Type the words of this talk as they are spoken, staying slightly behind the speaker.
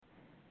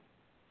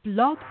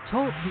Blog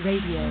Talk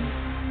Radio.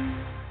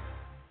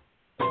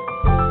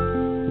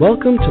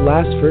 Welcome to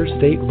Last First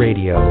Date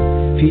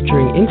Radio,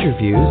 featuring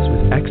interviews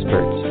with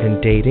experts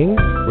in dating,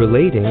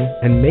 relating,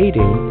 and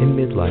mating in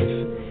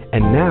midlife.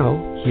 And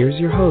now, here's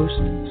your host,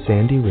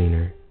 Sandy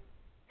Weiner.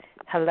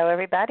 Hello,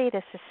 everybody.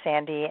 This is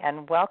Sandy,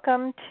 and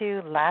welcome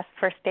to Last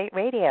First Date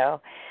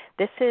Radio.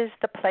 This is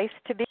the place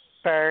to be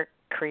for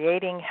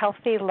creating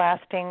healthy,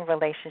 lasting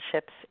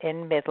relationships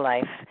in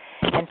midlife.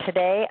 And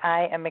today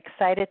I am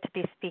excited to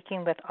be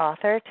speaking with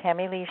author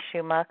Tammy Lee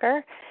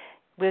Schumacher.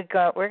 We're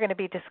going to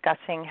be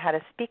discussing how to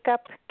speak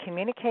up,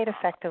 communicate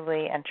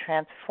effectively, and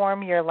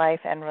transform your life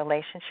and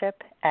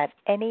relationship at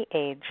any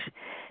age.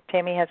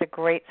 Tammy has a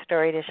great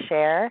story to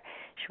share.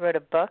 She wrote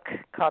a book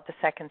called The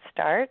Second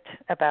Start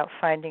about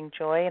finding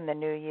joy in the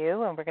new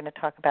you, and we're going to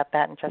talk about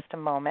that in just a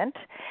moment.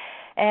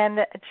 And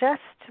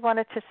just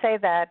wanted to say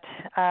that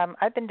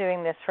I've been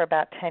doing this for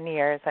about 10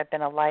 years. I've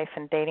been a life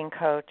and dating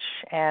coach,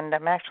 and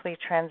I'm actually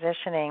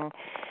transitioning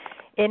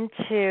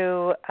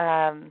into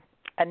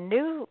a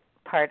new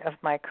part of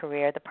my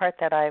career, the part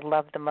that I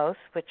love the most,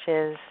 which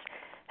is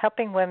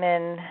helping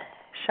women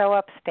show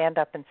up, stand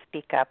up, and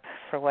speak up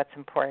for what's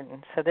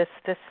important. So this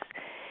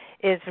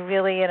is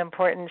really an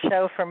important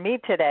show for me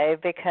today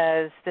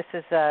because this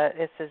is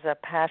a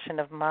passion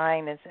of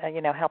mine, is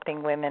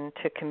helping women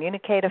to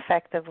communicate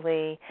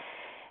effectively.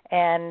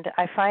 And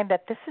I find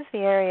that this is the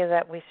area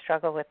that we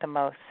struggle with the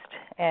most.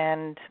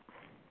 And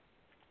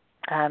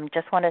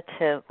just wanted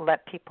to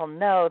let people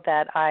know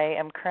that I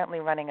am currently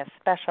running a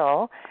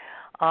special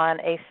on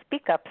a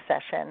speak up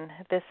session.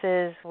 This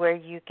is where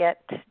you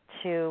get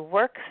to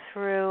work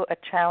through a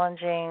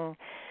challenging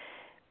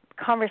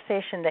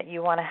conversation that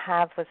you want to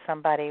have with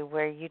somebody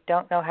where you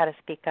don't know how to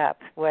speak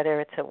up, whether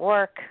it's at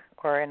work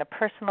or in a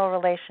personal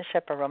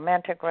relationship, a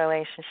romantic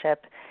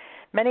relationship.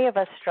 Many of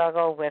us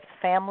struggle with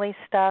family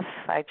stuff.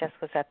 I just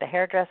was at the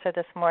hairdresser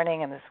this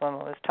morning, and this woman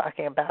was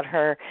talking about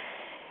her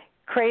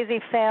crazy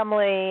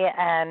family,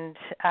 and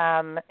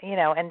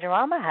and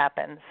drama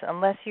happens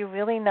unless you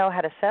really know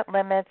how to set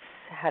limits,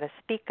 how to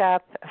speak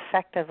up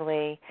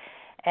effectively.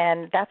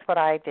 And that's what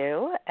I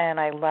do, and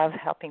I love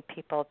helping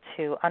people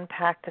to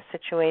unpack the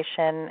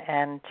situation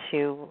and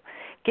to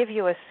give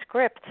you a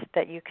script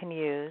that you can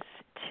use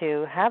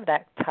to have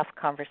that tough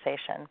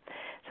conversation.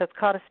 So it's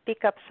called a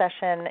Speak Up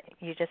Session.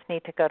 You just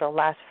need to go to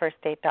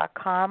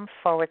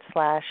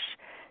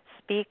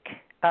lastfirstdate.com/speak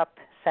up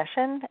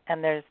session,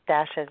 and there's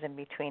dashes in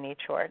between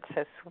each word.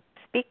 So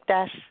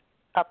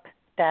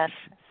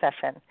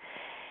speak-up-session.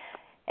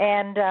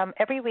 And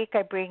every week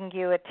I bring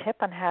you a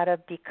tip on how to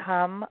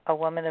become a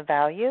woman of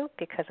value,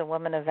 because a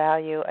woman of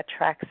value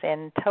attracts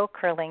in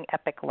toe-curling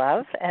epic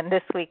love. And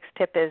this week's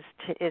tip is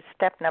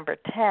step number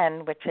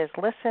 10, which is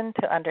listen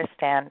to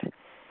understand.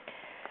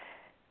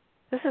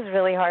 This is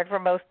really hard for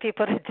most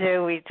people to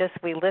do. We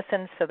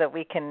listen so that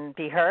we can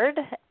be heard.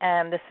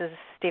 And this is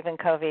Stephen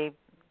Covey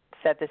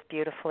said this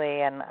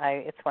beautifully, and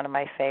it's one of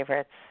my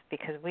favorites,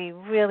 because we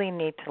really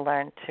need to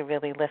learn to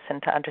really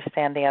listen to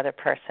understand the other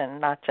person,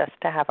 not just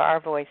to have our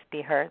voice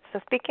be heard. So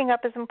speaking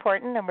up is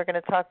important, and we're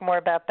going to talk more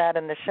about that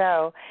in the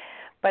show,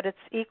 but it's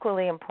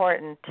equally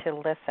important to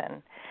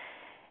listen,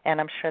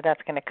 and I'm sure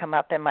that's going to come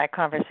up in my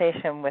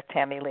conversation with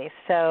Tammy Lee.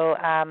 So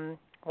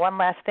one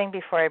last thing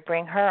before I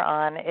bring her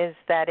on is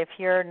that if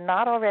you're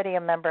not already a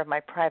member of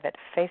my private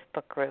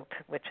Facebook group,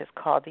 which is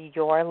called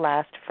Your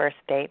Last First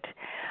Date,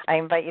 I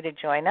invite you to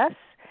join us.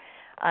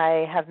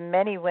 I have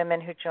many women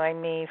who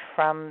join me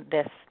from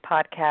this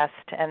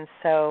podcast, and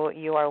so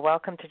you are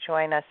welcome to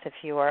join us if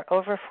you are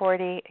over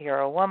 40, you're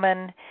a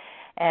woman,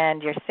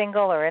 and you're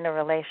single or in a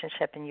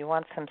relationship and you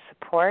want some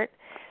support.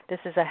 This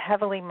is a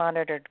heavily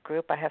monitored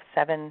group. I have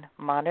 7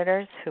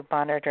 monitors who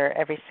monitor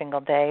every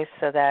single day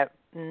so that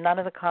none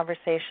of the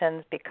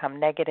conversations become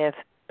negative,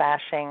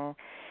 bashing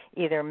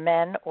either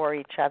men or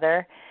each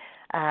other.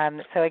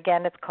 So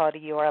again, it's called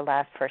Your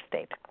Last First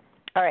Date.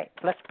 All right,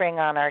 let's bring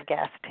on our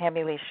guest.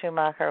 Tammy Lee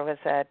Schumacher was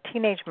a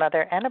teenage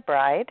mother and a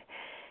bride.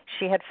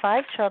 She had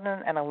 5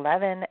 children and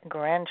 11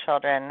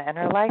 grandchildren, and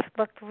her life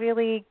looked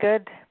really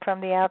good from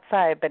the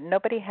outside, but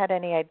nobody had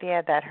any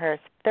idea that her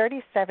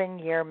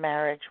 37-year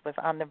marriage was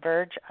on the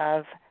verge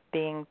of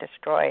being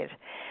destroyed.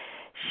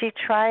 She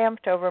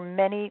triumphed over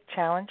many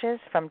challenges,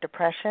 from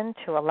depression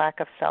to a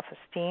lack of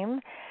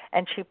self-esteem,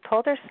 and she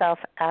pulled herself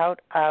out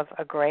of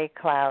a gray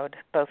cloud,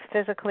 both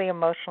physically,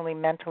 emotionally,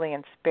 mentally,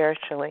 and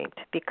spiritually,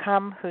 to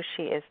become who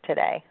she is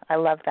today. I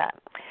love that.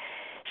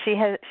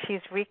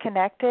 She's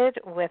reconnected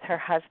with her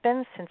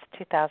husband since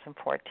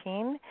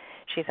 2014.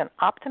 She's an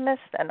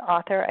optimist, an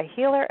author, a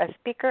healer, a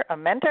speaker, a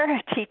mentor,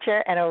 a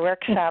teacher, and a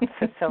workshop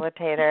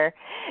facilitator,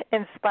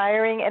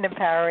 inspiring and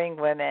empowering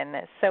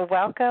women. So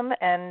welcome,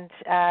 and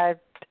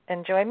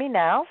join me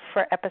now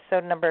for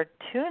episode number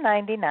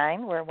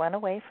 299. We're one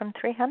away from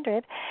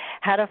 300.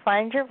 How to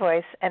find your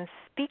voice and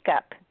speak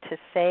up to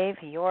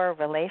save your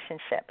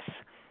relationships.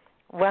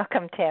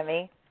 Welcome,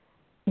 Tammy.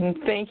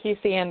 Thank you,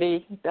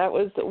 Sandy. That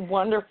was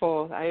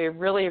wonderful. I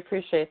really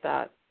appreciate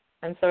that.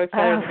 I'm so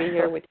excited to be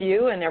here with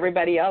you and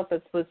everybody else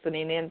that's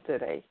listening in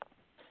today.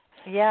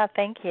 Yeah,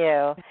 thank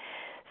you.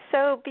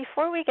 So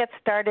before we get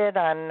started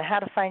on how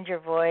to find your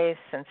voice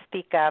and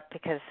speak up,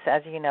 because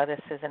as you know,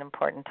 this is an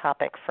important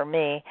topic for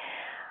me,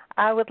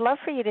 I would love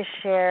for you to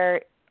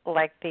share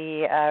like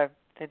the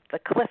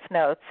cliff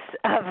notes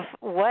of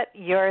what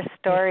your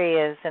story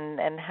is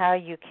and how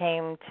you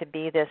came to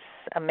be this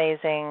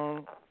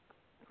amazing,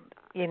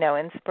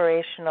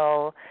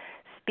 inspirational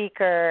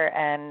speaker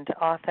and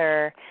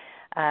author,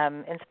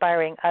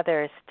 inspiring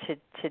others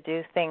to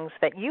do things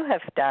that you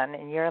have done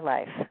in your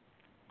life.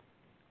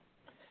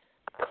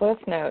 Cliff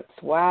notes.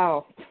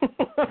 Wow.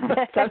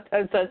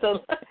 Sometimes that's a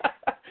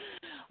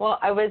well,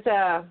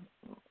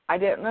 I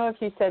didn't know if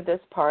you said this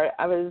part.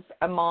 I was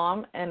a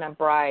mom and a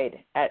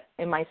bride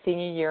in my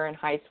senior year in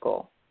high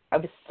school. I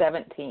was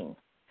 17.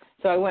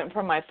 So I went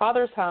from my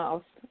father's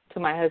house to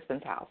my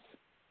husband's house.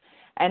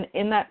 And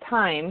in that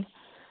time,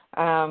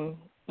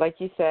 like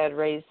you said,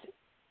 raised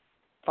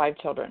 5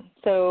 children.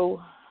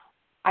 So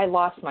I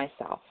lost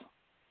myself.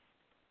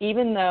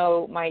 Even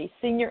though my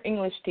senior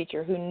English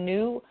teacher, who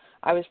knew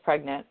I was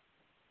pregnant,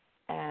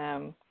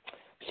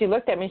 she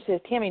looked at me and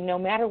said, Tammy, no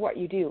matter what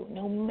you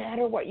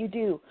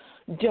do,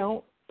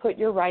 don't put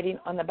your writing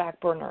on the back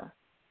burner.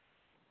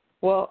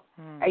 Well,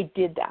 I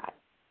did that,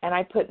 and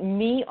I put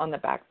me on the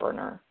back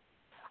burner.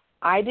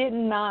 I did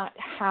not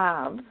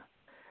have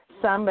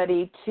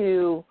somebody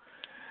to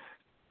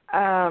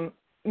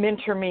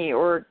mentor me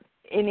or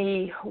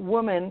any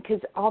woman,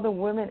 because all the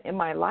women in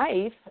my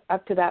life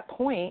up to that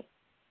point,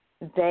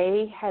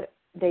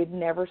 they've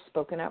never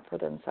spoken up for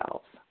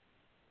themselves.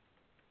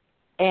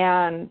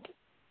 And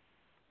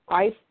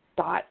I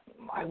thought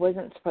I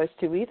wasn't supposed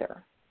to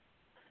either.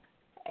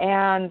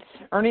 And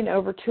earning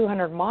over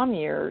 200 mom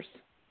years,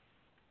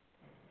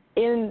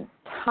 in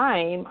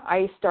time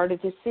I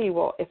started to see,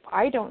 well, if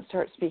I don't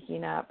start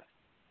speaking up,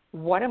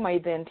 what am I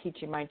then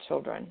teaching my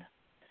children?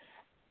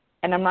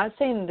 And I'm not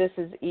saying this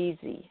is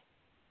easy,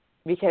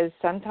 because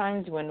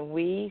sometimes when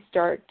we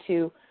start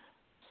to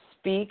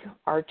speak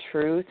our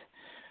truth,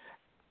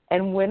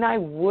 and when I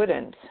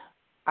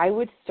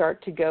would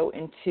start to go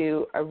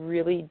into a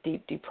really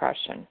deep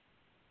depression.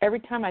 Every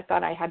time I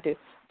thought I had to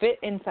fit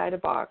inside a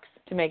box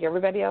to make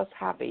everybody else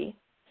happy,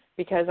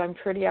 because I'm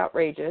pretty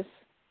outrageous.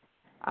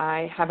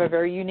 I have a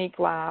very unique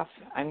laugh.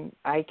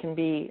 I can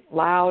be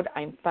loud.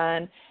 I'm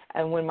fun.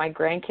 And when my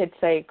grandkids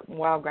say,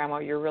 wow, Grandma,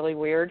 you're really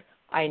weird,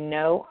 I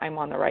know I'm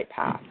on the right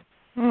path.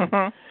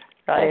 Mm-hmm.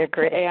 I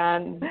agree.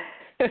 And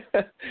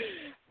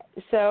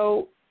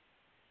so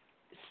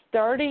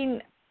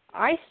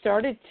I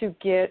started to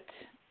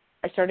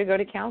go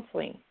to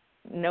counseling,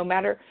 no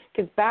matter,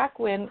 because back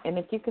when, and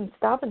if you can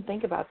stop and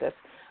think about this,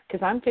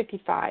 because I'm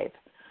 55,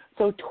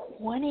 so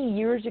 20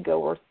 years ago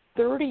or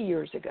 30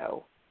 years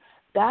ago,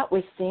 that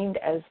was seen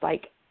as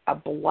like a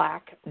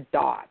black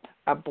dot,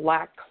 a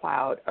black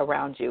cloud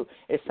around you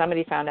if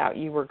somebody found out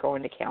you were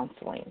going to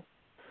counseling.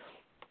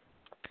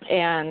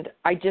 And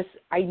I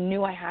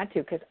knew I had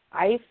to, because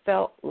I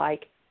felt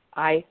like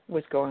I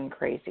was going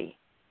crazy.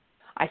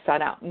 I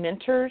sought out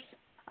mentors.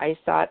 I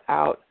sought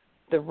out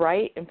the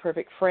right and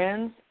perfect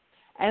friends.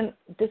 And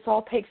this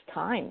all takes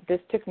time. This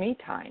took me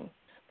time.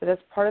 But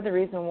that's part of the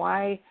reason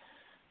why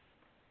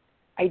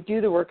I do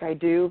the work I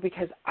do,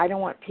 because I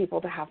don't want people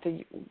to have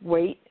to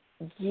wait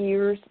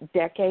years,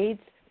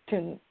 decades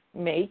to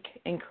make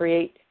and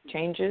create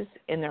changes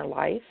in their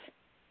life.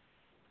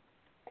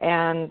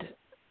 And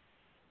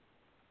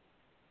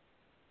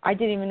I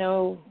didn't even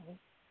know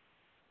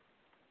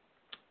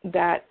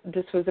that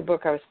this was a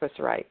book I was supposed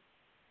to write.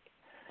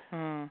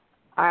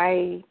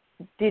 I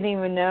didn't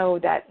even know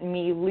that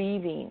me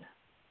leaving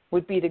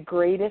would be the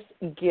greatest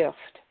gift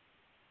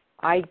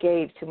I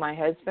gave to my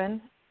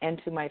husband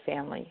and to my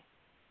family.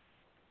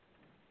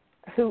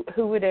 Who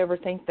would ever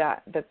think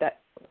that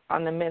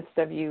on the midst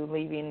of you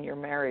leaving your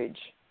marriage?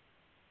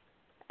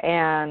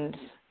 And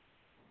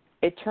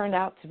it turned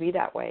out to be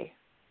that way.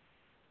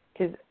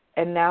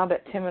 And now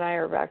that Tim and I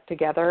are back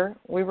together,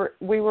 we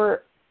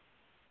were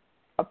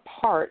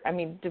apart. I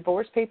mean,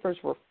 divorce papers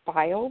were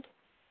filed,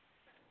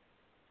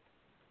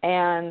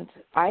 and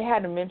I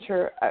had a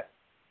mentor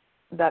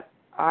that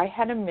I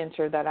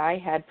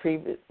had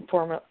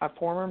a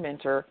former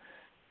mentor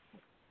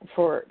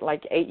for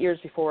like 8 years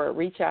before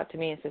reach out to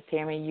me and says,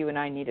 Tammy, you and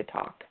I need to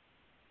talk.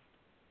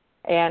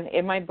 And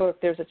in my book,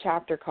 there's a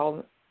chapter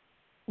called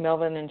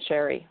Melvin and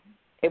Sherry.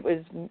 It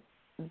was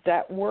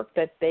that work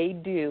that they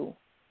do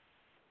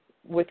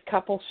with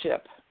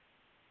coupleship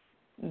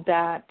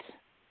that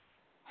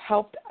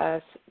helped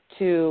us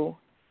to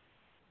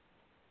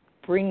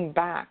bring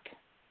back,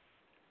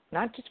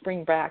 not just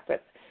bring back,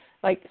 but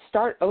like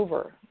start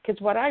over.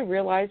 Because what I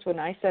realized when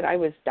I said I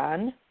was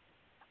done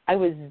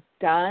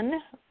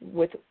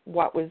with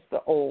what was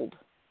the old.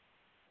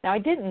 Now, I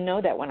didn't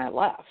know that when I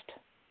left.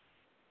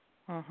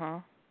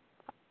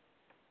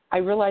 I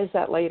realized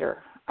that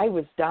later. I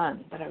was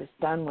done, but I was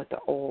done with the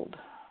old.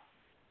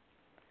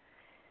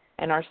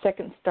 And our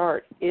second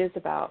start is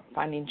about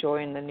finding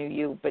joy in the new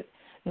you, but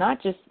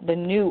not just the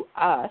new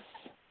us,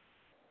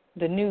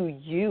 the new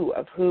you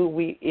of who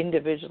we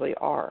individually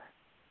are.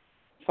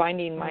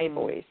 Finding my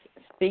voice,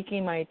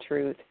 speaking my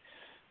truth,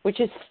 which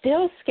is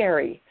still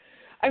scary.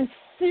 I'm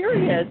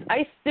serious.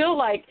 I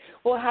still I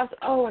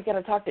got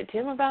to talk to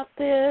Tim about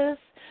this.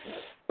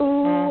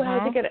 Ooh,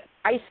 how's it going to,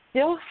 I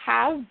still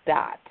have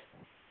that,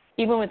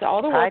 even with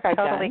all the work I've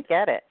done. I totally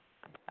get it.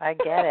 I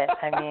get it.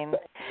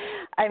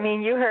 I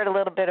mean, you heard a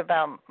little bit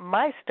about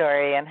my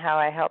story and how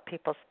I help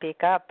people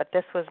speak up, but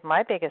this was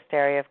my biggest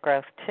area of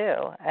growth too.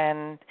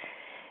 And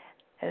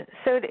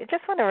so I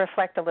just want to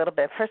reflect a little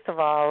bit. First of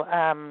all,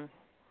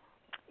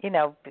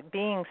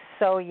 being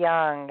so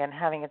young and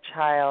having a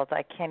child,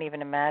 I can't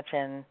even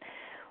imagine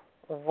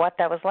what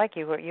that was like.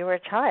 You were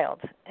a child,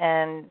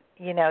 and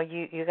you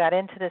got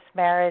into this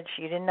marriage.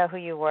 You didn't know who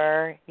you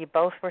were. You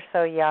both were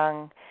so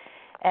young,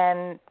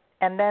 and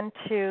then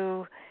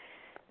to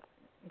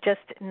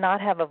just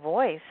not have a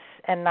voice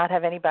and not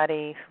have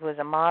anybody who was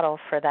a model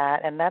for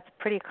that, and that's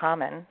pretty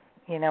common.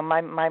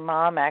 My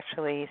mom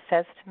actually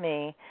says to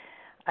me,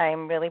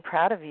 "I'm really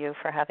proud of you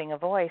for having a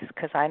voice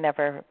because I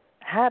never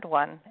had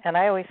one." And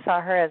I always saw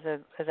her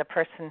as a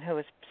person who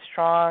was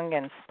strong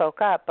and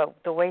spoke up, but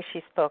the way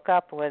she spoke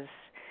up was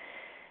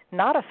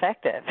not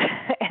effective.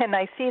 And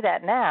I see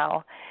that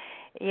now.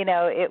 She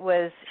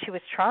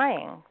was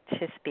trying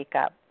to speak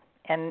up.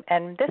 And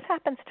this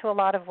happens to a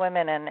lot of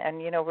women,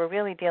 and we're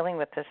really dealing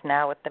with this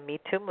now with the Me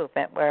Too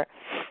movement, where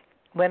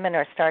women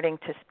are starting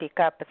to speak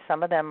up, but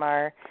some of them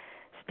are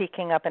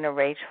speaking up in a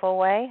rageful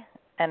way,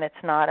 and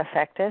it's not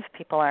effective.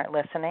 People aren't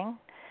listening.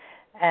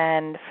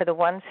 And for the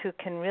ones who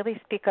can really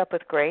speak up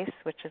with grace,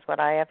 which is what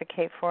I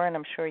advocate for, and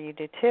I'm sure you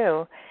do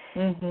too,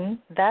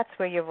 that's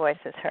where your voice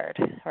is heard,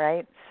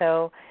 right?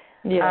 So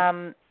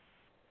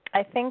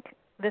I think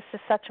this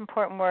is such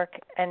important work,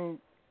 and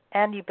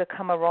you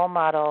become a role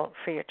model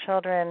for your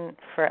children,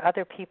 for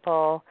other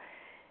people.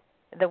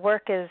 The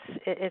work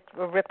it's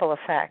a ripple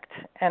effect.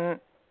 And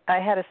I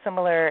had a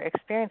similar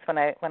experience when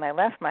I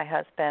left my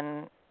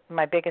husband.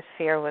 My biggest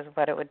fear was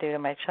what it would do to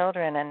my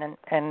children,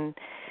 and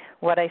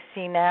what I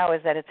see now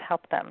is that it's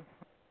helped them.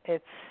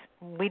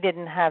 We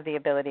didn't have the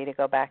ability to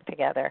go back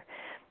together,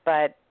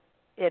 but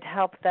it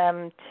helped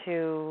them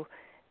to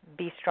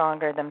be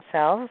stronger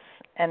themselves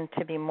and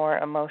to be more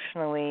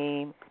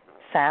emotionally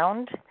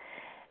sound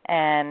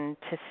and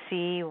to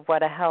see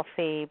what a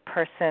healthy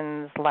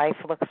person's life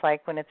looks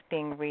like when it's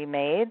being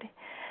remade.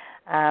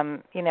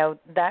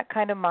 That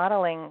kind of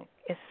modeling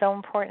is so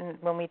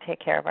important when we take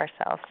care of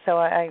ourselves.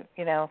 So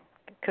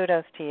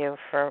kudos to you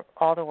for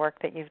all the work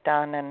that you've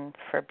done and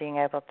for being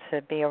able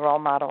to be a role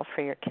model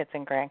for your kids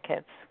and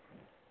grandkids.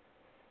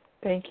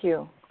 Thank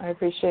you. I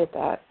appreciate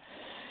that.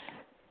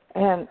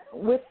 And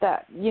with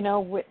that,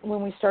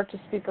 when we start to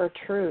speak our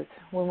truth,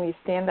 when we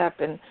stand up,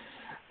 and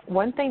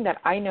one thing that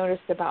I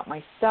noticed about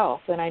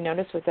myself and I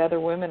noticed with other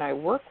women I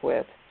work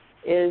with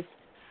is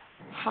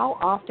how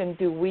often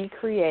do we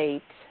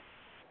create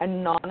a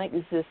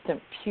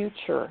non-existent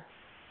future?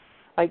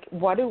 Like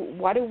what are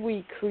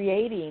we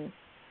creating,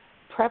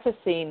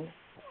 prefacing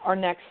our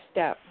next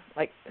step?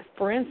 Like,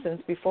 for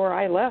instance, before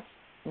I left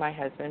my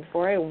husband,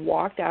 before I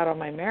walked out on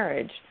my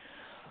marriage,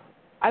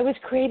 I was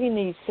creating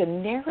these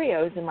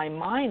scenarios in my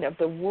mind of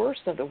the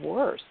worst,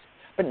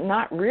 but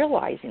not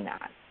realizing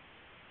that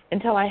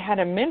until I had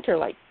a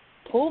mentor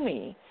pull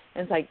me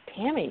and it's like,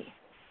 Tammy,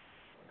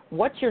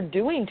 what you're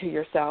doing to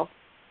yourself,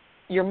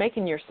 you're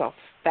making yourself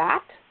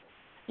fat.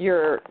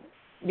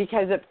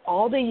 Because of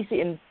all these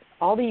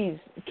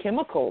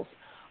chemicals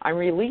I'm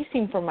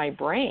releasing from my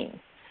brain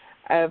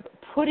of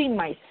putting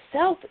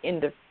myself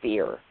into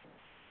fear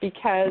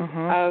because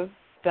of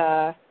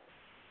the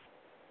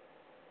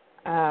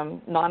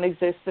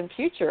non-existent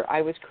future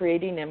I was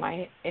creating in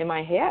my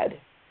head,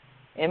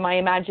 in my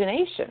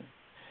imagination.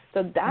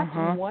 So that's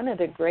one of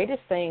the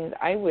greatest things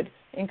I would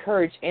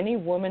encourage any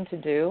woman to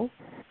do.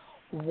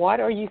 What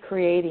are you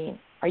creating?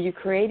 Are you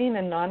creating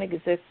a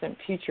non-existent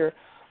future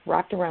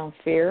wrapped around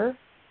fear?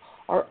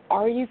 Or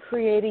are you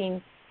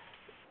creating,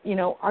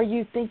 are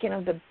you thinking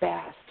of the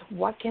best?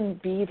 What can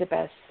be the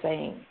best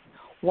thing?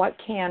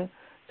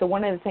 So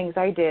one of the things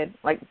I did,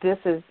 this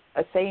is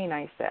a saying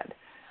I said,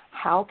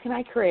 how can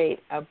I create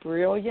a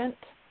brilliant,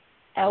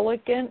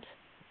 elegant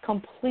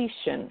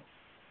completion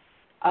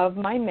of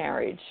my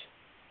marriage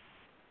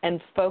and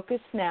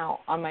focus now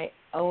on my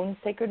own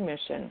sacred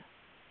mission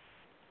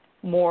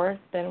more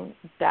than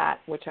that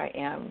which I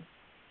am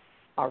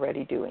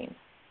already doing?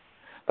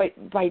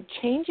 By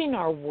changing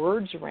our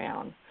words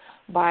around,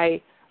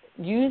 by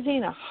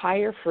using a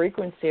higher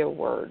frequency of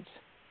words,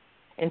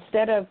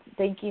 instead of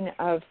thinking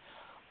of,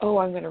 oh,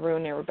 I'm going to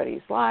ruin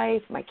everybody's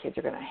life, my kids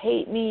are going to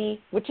hate me,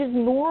 which is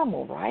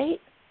normal, right?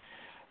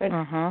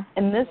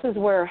 And this is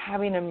where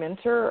having a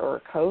mentor or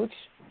a coach,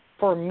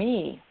 for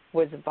me,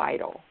 was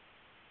vital.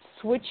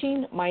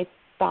 Switching my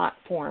thought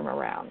form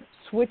around,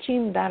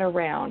 switching that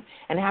around,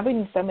 and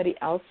having somebody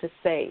else to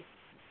say,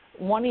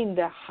 wanting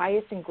the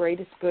highest and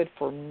greatest good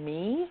for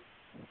me.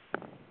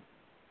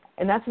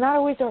 And that's not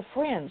always our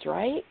friends,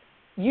 right?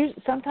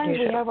 Sometimes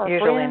we have our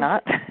friends. Usually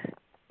not.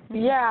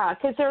 Yeah,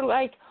 because they're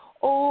like,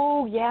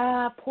 oh,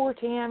 yeah, poor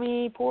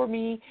Tammy, poor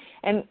me.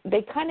 And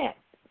they kind of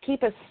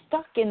keep us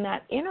stuck in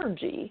that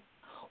energy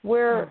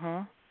where,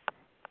 Mhm.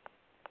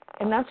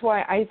 and that's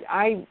why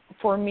I,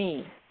 for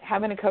me,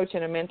 having a coach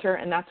and a mentor,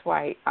 and that's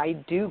why I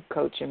do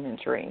coach and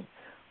mentoring,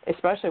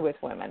 especially with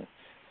women.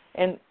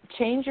 And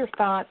change your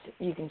thoughts,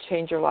 you can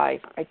change your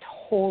life. I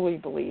totally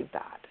believe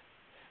that.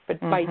 But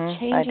by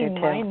changing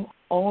my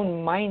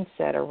own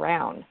mindset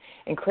around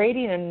and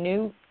creating a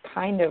new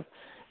kind of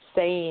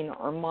saying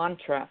or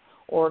mantra,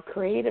 or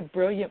create a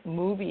brilliant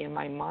movie in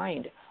my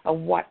mind of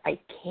what I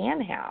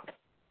can have.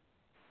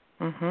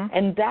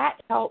 And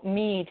that helped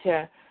me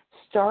to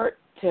start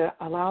to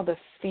allow the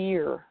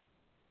fear,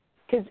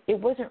 because it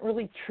wasn't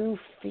really true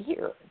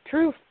fear.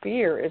 True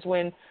fear is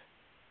when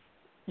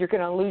you're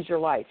going to lose your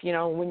life, you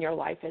know, when your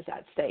life is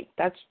at stake.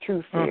 That's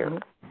true fear.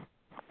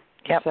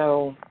 Yep.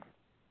 So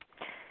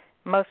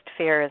most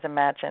fear is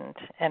imagined,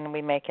 and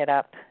we make it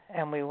up,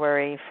 and we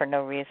worry for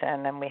no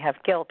reason, and we have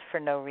guilt for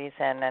no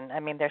reason. And, I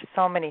mean, there's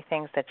so many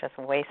things that just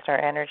waste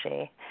our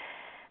energy.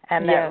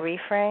 And that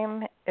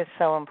reframe is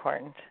so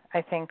important.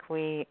 I think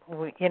we,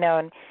 you know,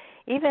 and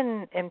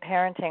even in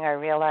parenting, I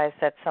realized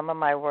that some of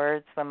my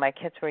words when my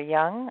kids were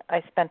young,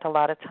 I spent a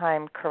lot of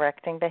time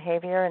correcting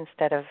behavior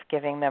instead of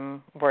giving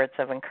them words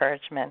of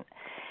encouragement.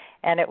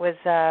 And it was,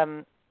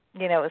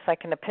 you know, it was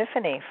like an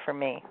epiphany for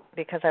me,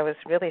 because I was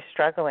really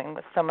struggling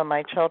with some of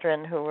my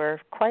children who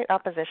were quite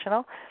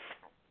oppositional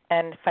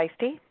and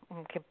feisty.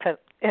 You could put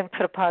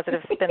a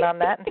positive spin on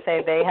that and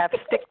say they have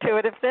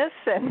stick-to-itiveness,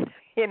 and,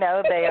 you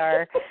know, they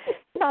are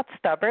not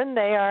stubborn,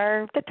 they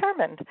are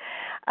determined.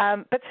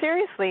 But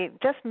seriously,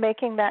 just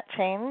making that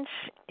change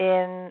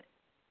in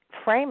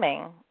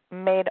framing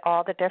made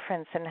all the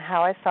difference in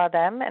how I saw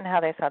them and how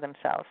they saw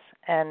themselves.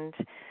 And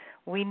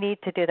we need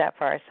to do that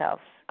for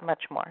ourselves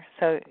much more.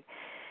 So,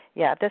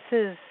 yeah, this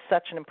is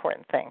such an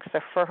important thing. So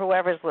for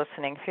whoever's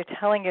listening, if you're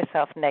telling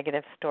yourself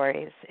negative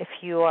stories, if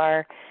you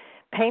are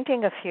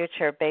painting a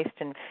future based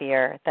in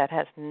fear that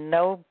has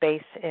no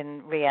base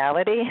in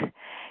reality,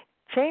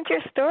 change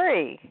your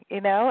story, you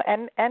know,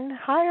 and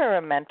hire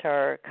a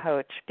mentor or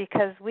coach,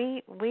 because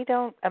we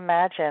don't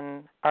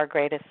imagine our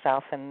greatest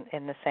self in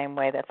the same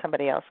way that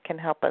somebody else can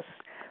help us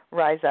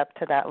rise up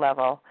to that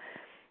level.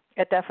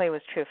 It definitely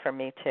was true for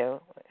me too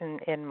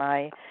in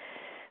my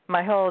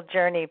whole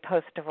journey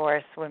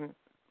post-divorce, when,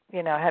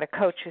 you know, I had a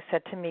coach who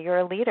said to me, "You're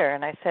a leader."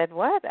 And I said,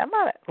 "What? I'm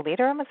not a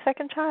leader. I'm a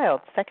second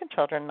child. Second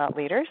children, not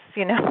leaders,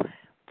 you know.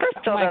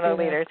 First children are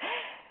leaders."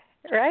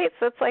 Right?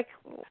 So it's like,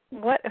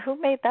 who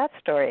made that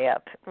story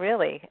up,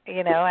 really?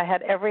 You know, I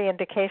had every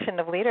indication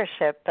of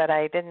leadership, but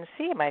I didn't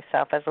see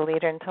myself as a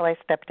leader until I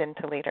stepped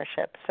into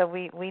leadership. So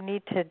we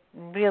need to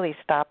really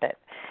stop it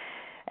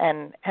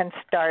and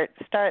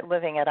start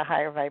living at a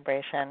higher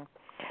vibration.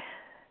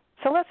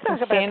 So let's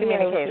talk about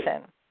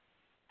communication.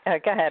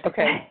 Go ahead.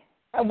 Okay.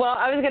 Well,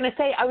 I was going to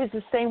say I was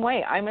the same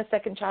way. I'm a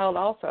second child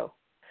also.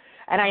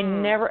 And I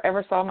never,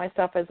 ever saw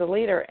myself as a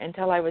leader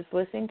until I was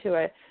listening to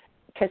a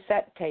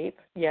cassette tape,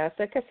 yes,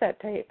 a cassette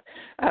tape,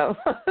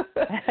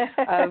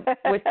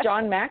 with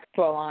John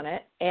Maxwell on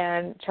it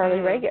and Charlie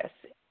Regis.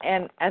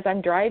 And as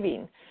I'm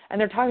driving, and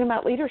they're talking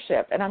about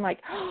leadership, and I'm like,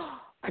 oh,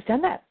 I've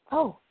done that.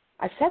 Oh,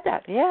 I've said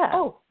that. Yeah.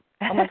 Oh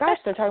my gosh,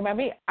 they're talking about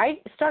me.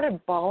 I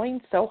started bawling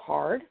so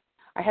hard,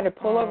 I had to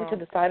pull over to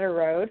the side of the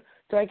road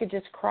so I could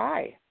just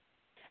cry.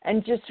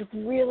 And just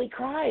really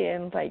cry,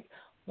 and like,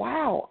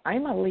 wow,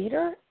 I'm a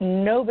leader?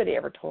 Nobody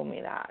ever told me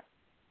that.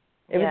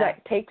 It was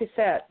that tape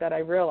cassette that I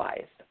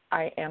realized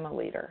I am a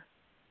leader.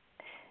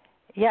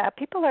 Yeah,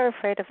 people are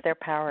afraid of their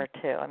power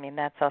too. I mean,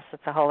 it's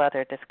a whole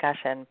other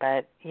discussion,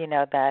 but, you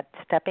know, that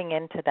stepping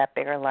into that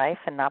bigger life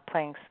and not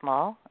playing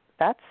small,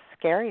 that's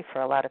scary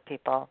for a lot of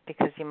people,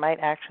 because you might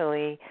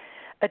actually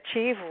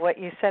achieve what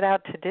you set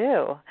out to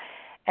do.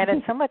 And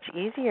it's so much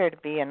easier to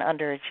be an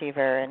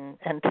underachiever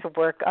and to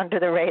work under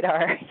the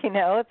radar, you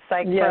know. It's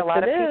like for a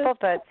lot of people,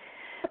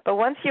 but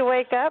once you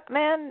wake up,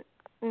 man,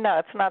 no,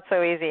 it's not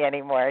so easy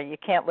anymore. You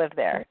can't live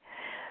there.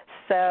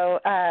 So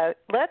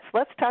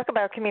let's talk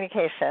about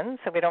communication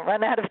so we don't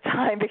run out of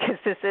time, because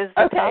this is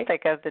the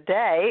topic of the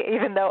day,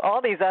 even though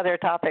all these other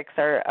topics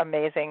are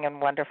amazing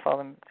and wonderful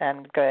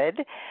and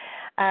good.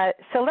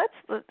 So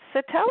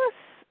tell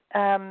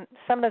us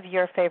some of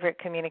your favorite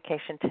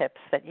communication tips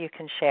that you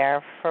can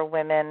share for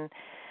women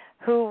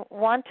who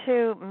want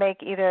to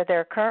make either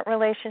their current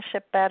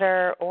relationship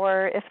better,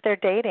 or if they're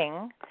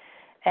dating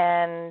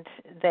and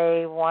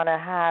they want to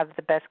have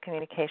the best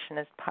communication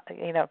as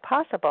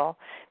possible,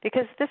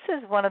 because this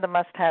is one of the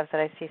must-haves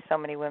that I see so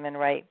many women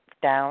write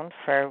down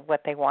for what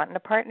they want in a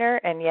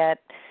partner, and yet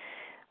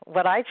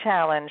what I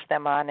challenge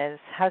them on is,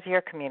 how's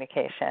your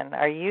communication?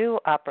 Are you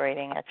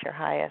operating at your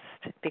highest?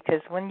 Because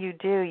when you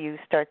do, you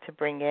start to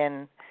bring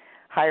in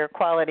higher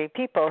quality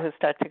people who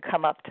start to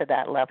come up to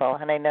that level.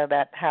 And I know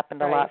that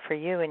happened a lot for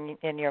you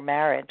in your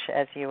marriage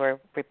as you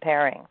were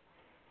repairing.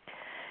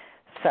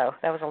 So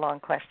that was a long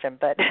question,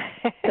 but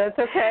that's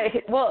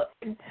okay. Well,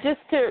 just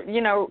to,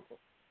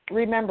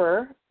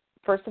 remember,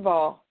 first of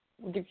all,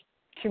 the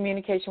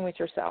communication with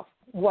yourself.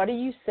 What are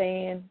you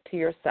saying to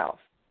yourself?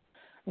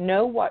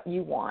 Know what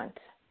you want,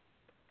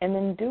 and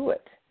then do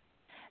it.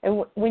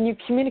 And when you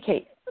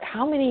communicate,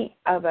 how many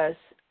of us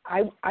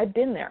I've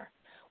been there.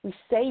 We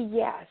say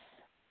yes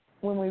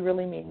when we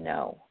really mean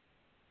no.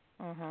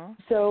 Mm-hmm.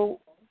 So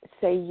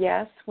say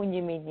yes when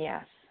you mean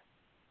yes.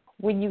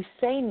 When you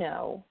say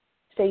no,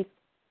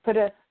 put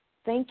a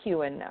thank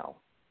you in no.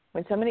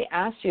 When somebody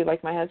asks you,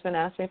 like my husband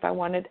asked me if I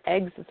wanted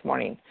eggs this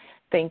morning,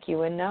 thank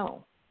you and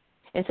no.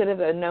 Instead of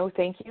a no,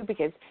 thank you,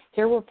 because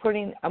here we're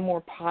putting a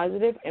more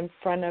positive in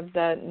front of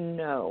the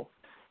no.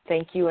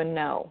 Thank you and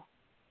no.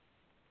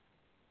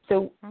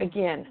 So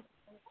again,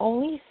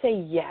 only say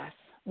yes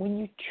when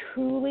you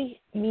truly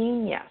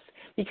mean yes.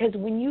 Because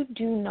when you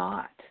do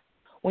not,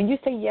 when you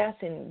say yes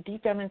and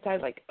deep down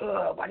inside like,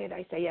 oh, why did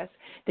I say yes?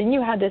 Then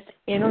you have this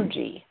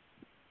energy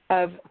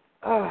of,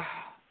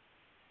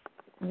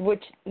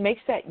 which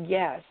makes that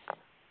yes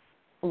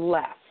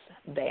less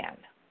than.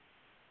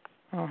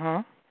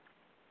 Mm-hmm.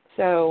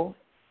 So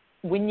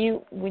when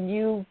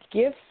you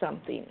give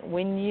something,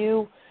 when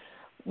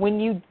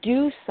you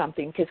do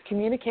something, because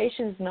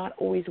communication is not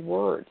always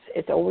words,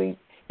 it's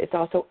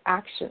also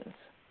actions.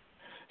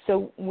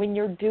 So when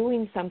you're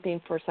doing something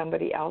for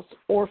somebody else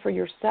or for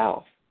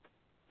yourself,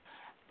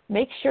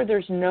 make sure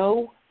there's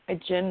no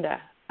agenda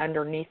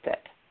underneath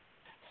it,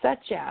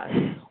 such as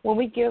when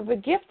we give a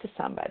gift to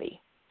somebody.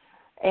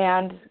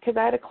 And because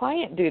I had a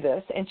client do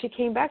this, and she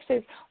came back and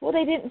said, well,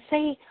 they didn't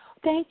say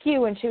thank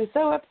you, and she was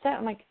so upset.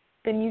 I'm like,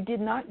 then you did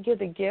not give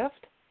the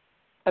gift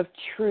of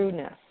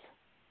trueness.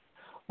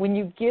 When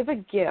you give a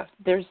gift,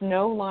 there's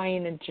no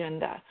lying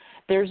agenda.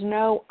 There's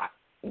no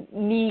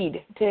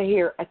need to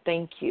hear a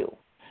thank you.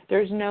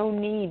 There's no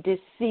need to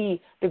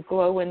see the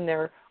glow in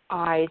their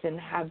eyes and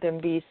have them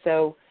be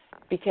so,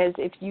 because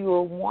if you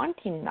are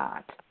wanting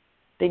that,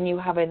 then you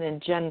have an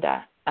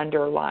agenda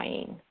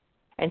underlying.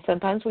 And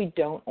sometimes we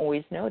don't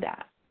always know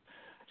that.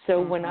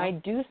 So when I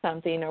do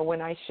something or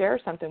when I share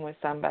something with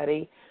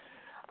somebody,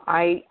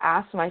 I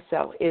ask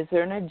myself, is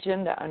there an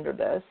agenda under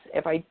this,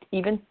 if I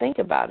even think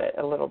about it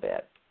a little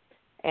bit?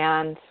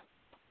 And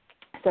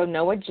so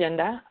no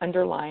agenda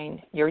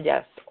underlying your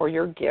yes or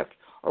your gift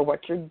or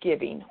what you're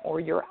giving or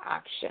your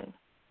action.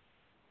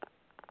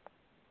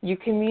 You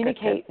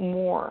communicate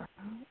more.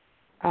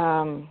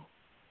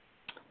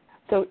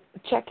 So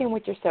check in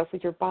with yourself,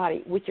 with your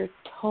body, with your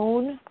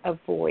tone of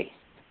voice.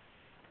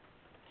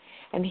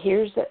 And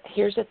here's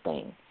the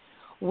thing.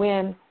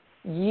 When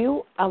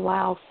you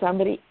allow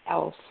somebody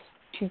else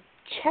to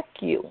check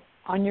you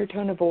on your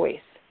tone of voice,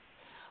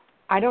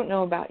 I don't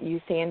know about you,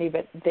 Sandy,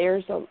 but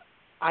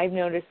I've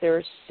noticed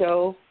there's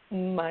so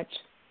much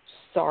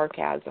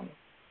sarcasm,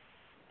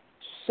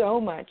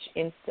 so much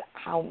in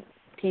how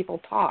people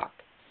talk,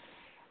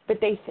 but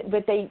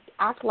they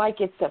act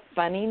like it's a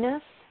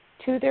funniness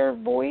to their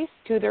voice,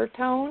 to their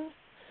tone.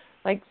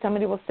 Like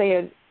somebody will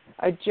say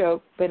a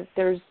joke, but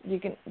there's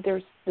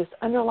this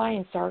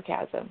underlying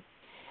sarcasm.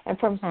 And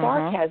from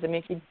sarcasm,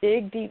 if you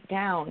dig deep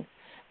down,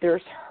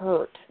 there's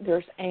hurt,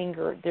 there's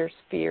anger, there's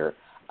fear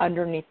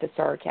underneath the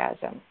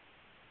sarcasm.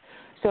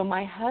 So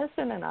my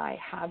husband and I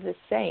have this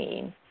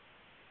saying,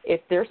 if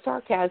there's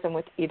sarcasm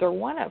with either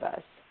one of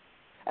us,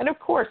 and of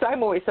course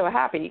I'm always so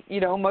happy,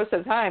 most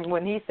of the time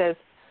when he says,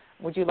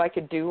 would you like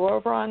a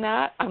do-over on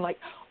that? I'm like,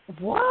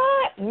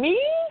 what, me?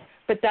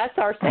 But that's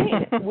our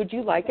saying, would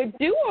you like a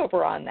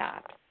do-over on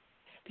that?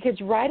 Because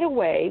right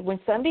away, when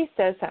somebody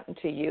says something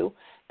to you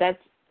that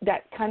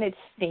kind of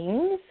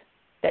stings,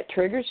 that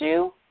triggers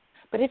you,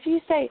 but if you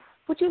say,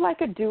 would you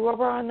like a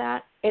do-over on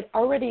that? It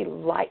already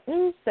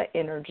lightens the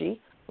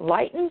energy,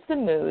 lightens the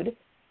mood.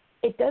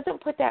 It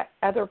doesn't put that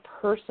other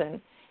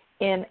person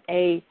in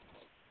a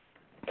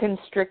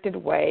constricted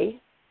way.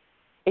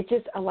 It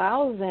just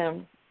allows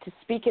them to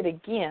speak it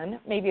again,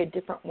 maybe a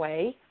different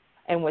way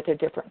and with a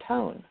different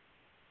tone.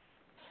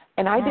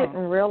 And I didn't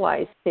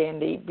realize,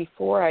 Sandy,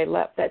 before I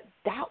left,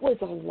 that was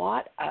a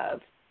lot of,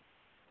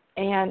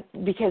 and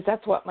because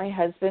that's what my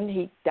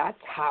husband, that's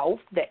how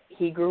that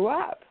he grew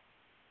up.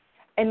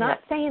 And not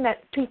saying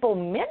that people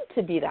meant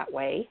to be that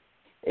way.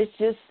 It's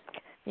just,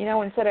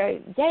 instead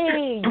of,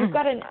 yay, you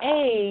got an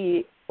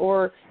A,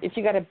 or if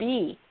you got a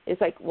B,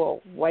 it's like,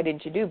 well, why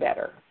didn't you do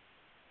better?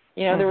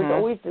 There was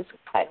always this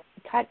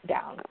cut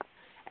down.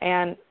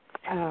 And,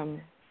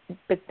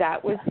 but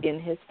that was in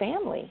his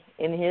family,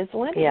 in his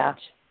lineage. Yeah.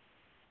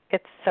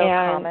 It's so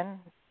common.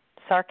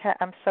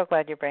 I'm so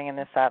glad you're bringing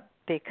this up,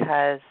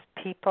 because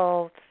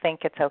people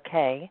think it's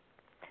okay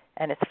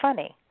and it's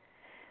funny.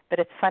 But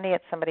it's funny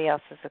at somebody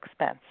else's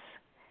expense,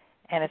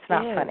 and it's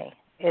not funny.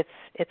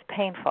 It's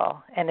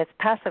painful, and it's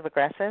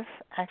passive-aggressive,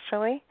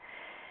 actually.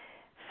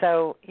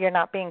 So you're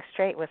not being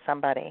straight with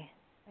somebody.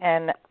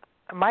 And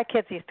my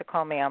kids used to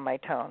call me on my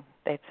tone.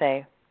 They'd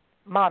say,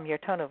 Mom, your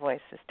tone of voice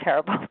is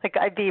terrible. Like,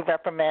 I'd be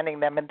reprimanding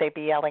them, and they'd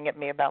be yelling at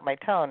me about my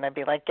tone. I'd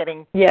be, like,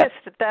 getting pissed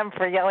at them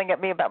for yelling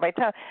at me about my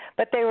tone.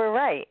 But they were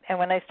right. And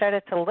when I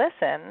started to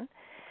listen,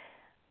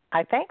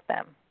 I thanked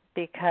them,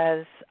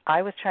 because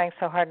I was trying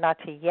so hard not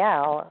to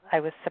yell.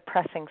 I was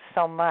suppressing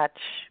so much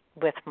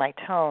with my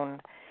tone.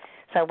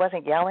 So I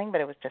wasn't yelling,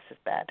 but it was just as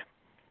bad.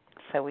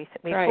 So we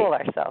fool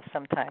ourselves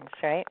sometimes,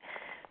 right?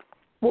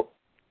 Well,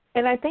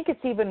 and I think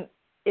it's even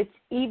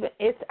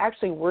it's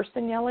actually worse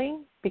than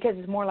yelling because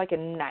it's more like a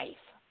knife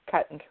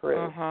cutting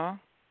through.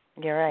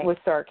 You're right. With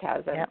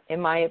sarcasm, in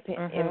my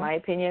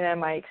opinion and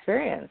my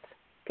experience,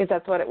 because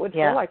that's what it would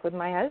feel like with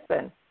my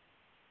husband.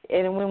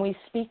 And when we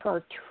speak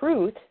our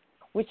truth,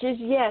 which is,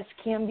 yes,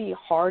 can be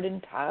hard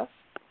and tough,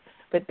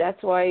 but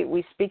that's why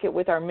we speak it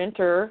with our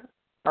mentor,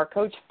 our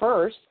coach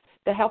first,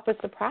 to help us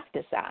to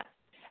practice that.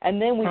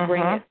 And then we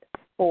bring it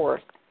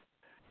forth.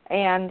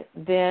 And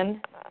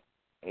then,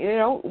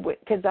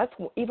 because that's,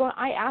 even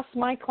I ask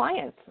my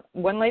clients,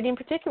 one lady in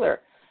particular,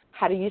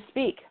 how do you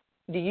speak?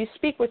 Do you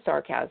speak with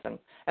sarcasm?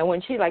 And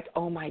when she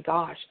oh my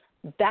gosh,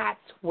 that's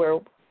where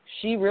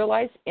she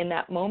realized in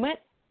that moment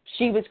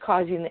she was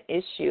causing the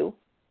issue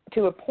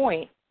to a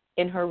point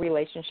in her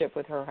relationship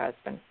with her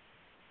husband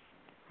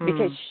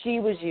because she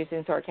was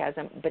using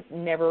sarcasm but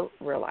never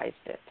realized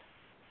it.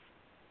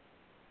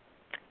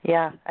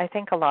 Yeah, I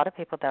think a lot of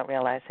people don't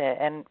realize it.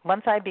 And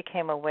once I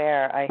became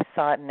aware, I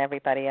saw it in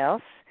everybody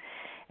else.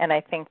 And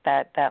I think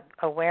that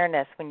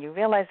awareness, when you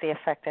realize the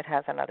effect it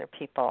has on other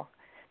people,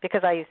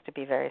 because I used to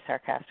be very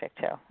sarcastic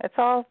too. It's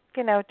all,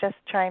 just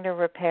trying to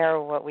repair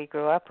what we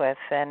grew up with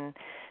and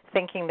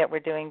thinking that we're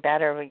doing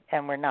better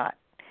and we're not.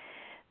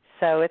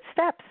 So it's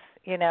steps,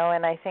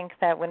 and I think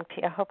that when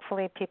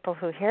hopefully people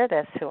who hear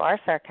this who are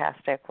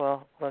sarcastic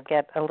will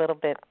get a little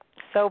bit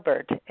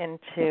sobered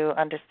into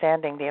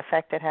understanding the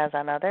effect it has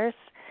on others,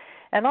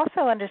 and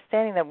also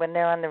understanding that when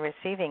they're on the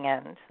receiving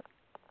end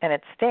and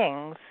it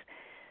stings,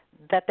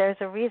 that there's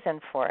a reason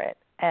for it.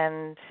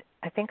 And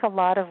I think a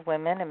lot of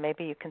women, and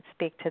maybe you can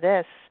speak to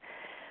this,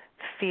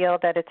 feel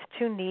that it's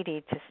too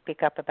needy to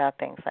speak up about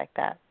things like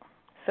that.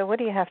 So what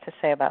do you have to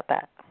say about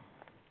that?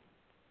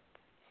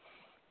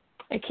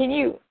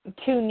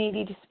 Too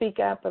needy to speak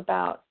up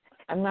about,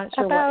 I'm not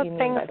sure about what you mean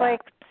things by that.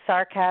 like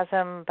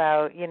sarcasm,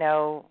 about,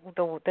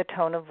 the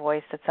tone of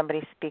voice that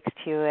somebody speaks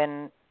to you,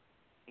 and,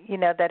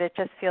 that it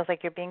just feels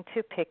like you're being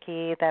too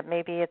picky, that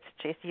maybe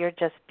you're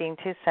just being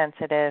too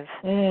sensitive.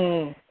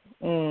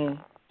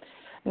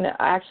 No,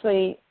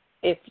 actually,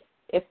 if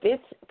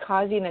it's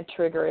causing a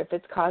trigger, if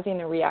it's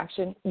causing a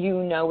reaction,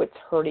 it's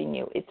hurting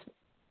you. It's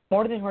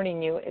more than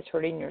hurting you, it's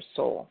hurting your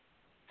soul.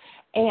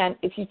 And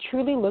if you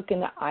truly look in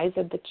the eyes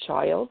of the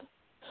child,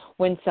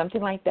 when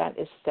something like that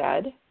is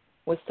said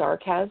with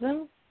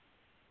sarcasm,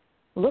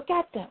 look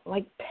at them,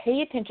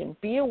 pay attention,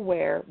 be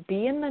aware,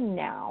 be in the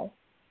now,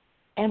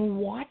 and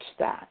watch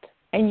that.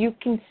 And you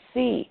can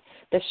see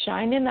the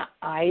shine in the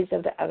eyes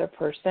of the other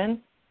person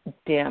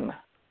dim.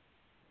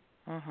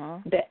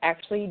 They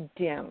actually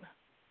dim.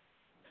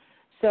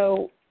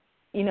 So,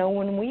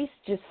 when we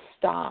just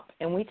stop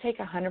and we take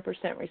 100%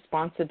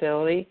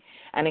 responsibility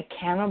and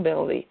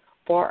accountability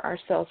for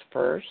ourselves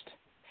first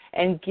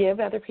and give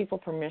other people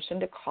permission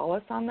to call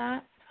us on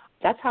that,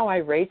 that's how I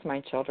raised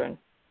my children.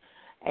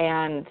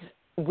 And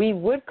we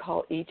would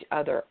call each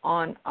other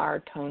on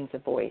our tones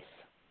of voice.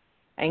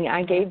 And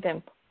I gave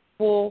them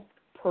full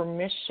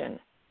permission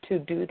to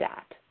do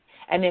that.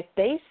 And if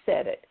they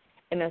said it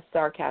in a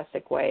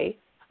sarcastic way,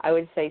 I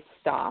would say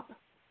stop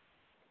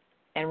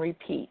and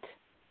repeat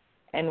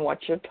and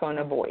watch your tone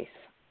of voice.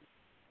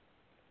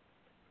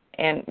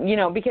 And,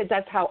 because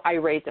that's how I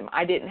raised them.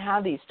 I didn't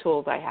have these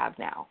tools I have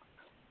now.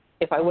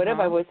 If I would have,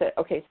 I would have said,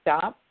 okay,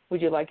 stop.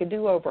 Would you like a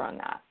do-over on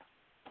that?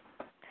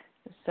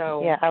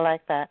 So yeah, I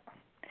like that.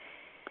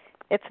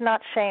 It's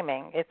not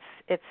shaming.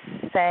 It's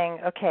saying,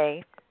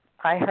 okay,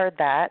 I heard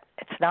that.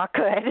 It's not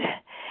good,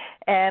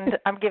 and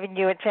I'm giving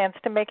you a chance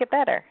to make it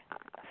better.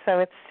 So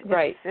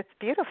it's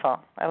beautiful.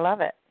 I love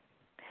it.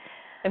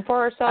 And for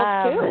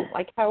ourselves, too.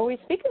 How are we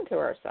speaking to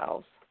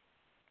ourselves?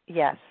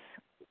 Yes,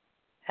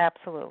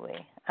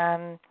 absolutely.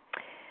 I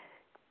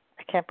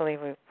can't believe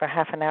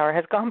half an hour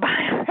has gone by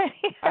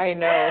already. I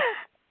know.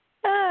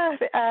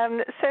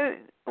 So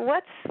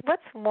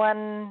what's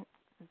one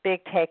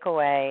big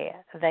takeaway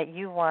that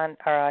you want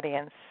our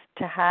audience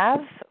to have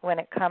when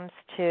it comes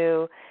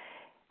to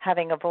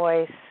having a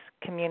voice,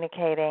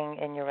 communicating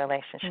in your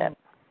relationship?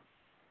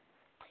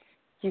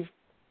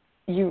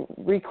 You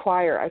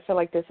require, I feel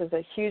like this is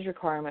a huge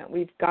requirement,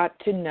 we've got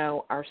to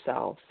know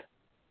ourselves.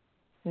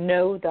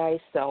 Know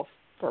thyself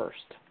first.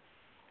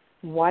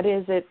 What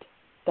is it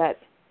that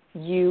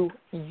you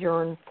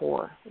yearn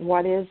for?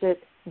 What is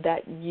it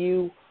that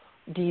you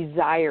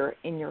desire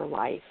in your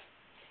life?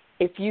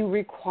 If you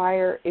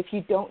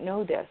don't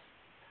know this,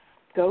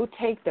 go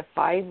take the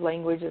 5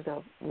 languages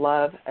of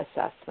love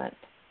assessment.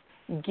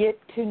 Get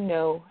to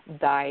know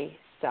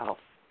thyself.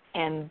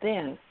 And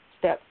then,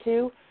 step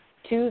 2,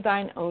 to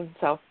thine own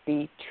self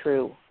be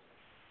true.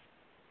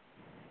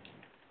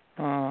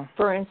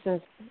 For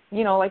instance,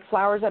 like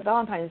flowers at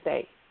Valentine's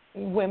Day.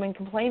 Women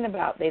complain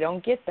about they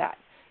don't get that.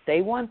 They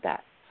want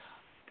that.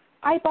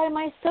 I buy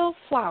myself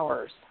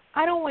flowers.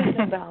 I don't wait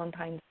until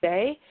Valentine's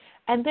Day.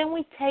 And then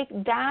we take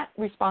that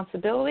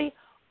responsibility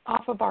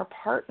off of our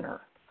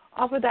partner,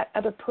 off of that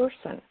other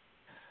person.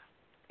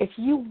 If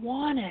you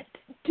want it,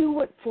 do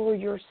it for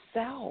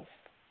yourself.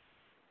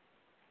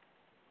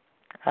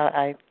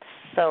 I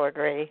so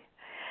agree.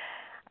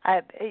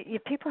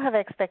 People have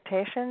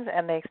expectations,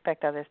 and they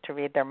expect others to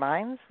read their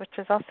minds, which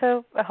is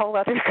also a whole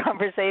other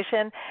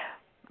conversation.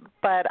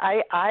 But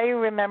I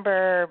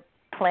remember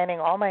planning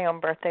all my own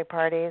birthday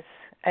parties,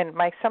 and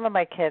some of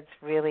my kids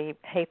really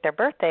hate their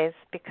birthdays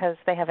because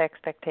they have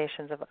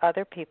expectations of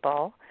other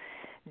people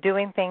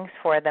doing things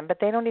for them, but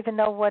they don't even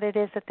know what it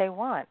is that they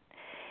want.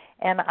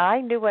 And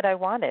I knew what I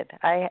wanted.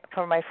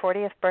 For my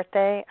 40th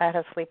birthday, I had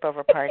a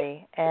sleepover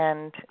party,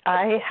 and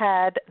I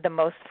had the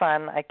most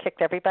fun. I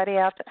kicked everybody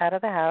out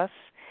of the house,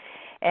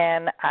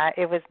 and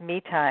it was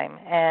me time.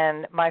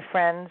 And my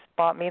friends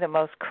bought me the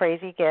most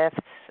crazy gifts.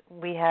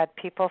 We had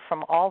people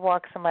from all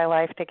walks of my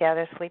life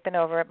together, sleeping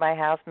over at my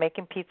house,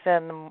 making pizza,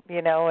 and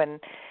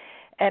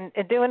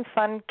doing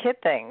fun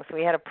kid things.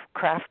 We had a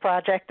craft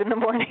project in the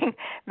morning.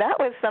 That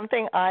was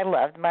something I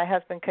loved. My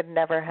husband could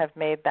never have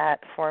made that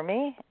for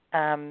me.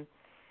 And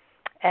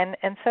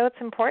so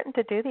it's important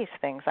to do these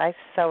things. I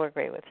so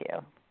agree with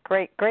you.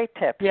 Great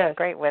tips. Yes.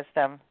 Great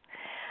wisdom.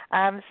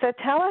 So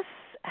tell us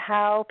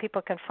how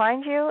people can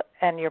find you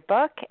and your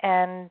book,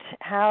 and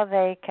how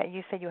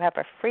you said you have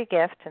a free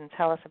gift, and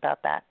tell us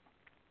about that.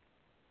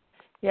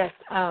 Yes,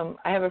 I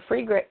have a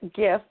free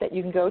gift that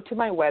you can go to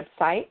my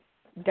website,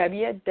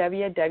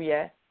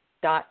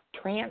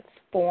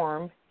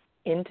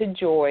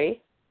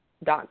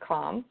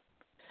 www.transformintojoy.com,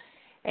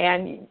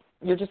 and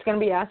you're just going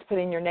to be asked to put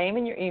in your name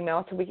and your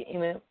email so we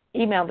can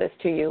email this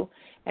to you,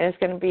 and it's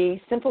going to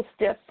be simple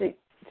steps to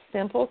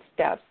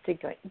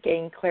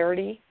gain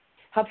clarity,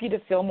 help you to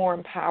feel more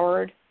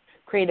empowered,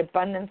 create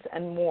abundance,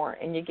 and more,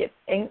 and you get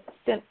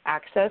instant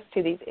access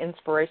to these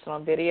inspirational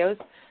videos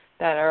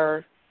that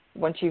are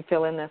once you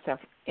fill in this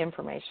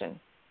information.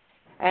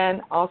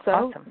 And also,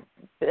 awesome.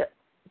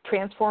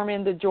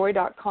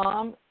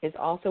 transformintojoy.com is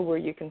also where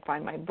you can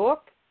find my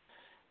book,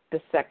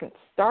 The Second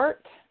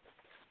Start,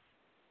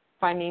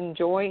 Finding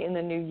Joy in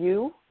the New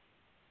You,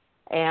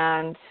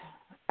 and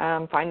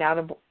find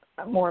out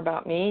more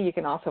about me. You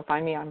can also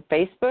find me on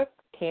Facebook,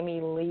 Tammy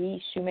Lee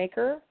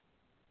Shoemaker,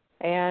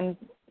 and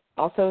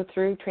also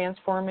through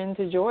Transform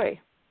Into Joy.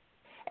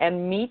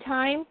 And me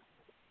time,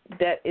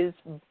 that is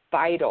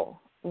vital.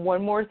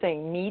 One more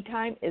thing, me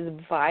time is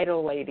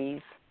vital,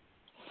 ladies.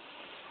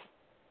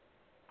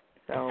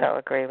 So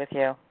agree with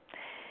you.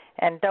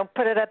 And don't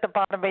put it at the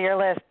bottom of your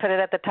list. Put it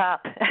at the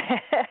top.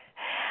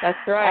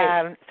 That's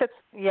right.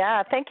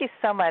 Thank you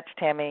so much,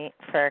 Tammy,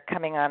 for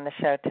coming on the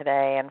show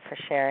today and for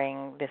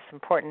sharing this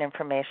important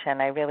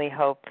information. I really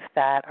hope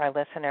that our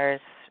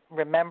listeners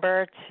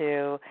remember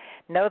to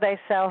know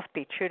thyself,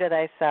 be true to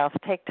thyself,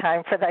 take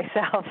time for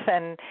thyself,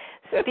 and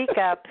speak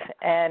up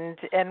and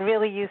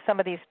really use some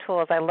of these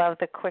tools. I love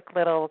the quick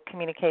little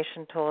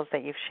communication tools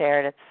that you've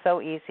shared. It's so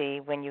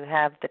easy when you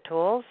have the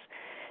tools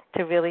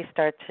to really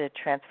start to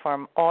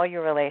transform all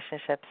your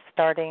relationships,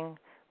 starting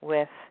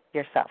with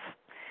yourself.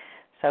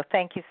 So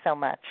thank you so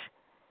much.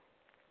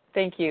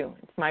 Thank you.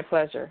 It's my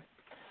pleasure.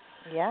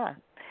 Yeah.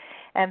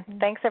 And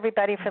thanks,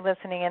 everybody, for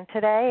listening in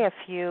today. If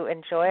you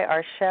enjoy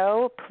our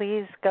show,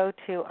 please go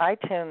to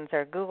iTunes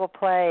or Google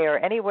Play or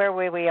anywhere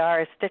where we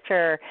are,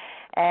 Stitcher,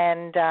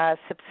 and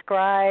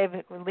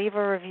subscribe. Leave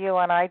a review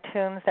on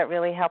iTunes. That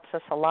really helps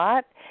us a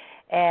lot.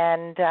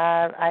 And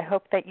I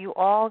hope that you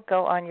all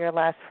go on your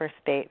last first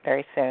date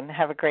very soon.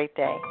 Have a great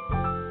day.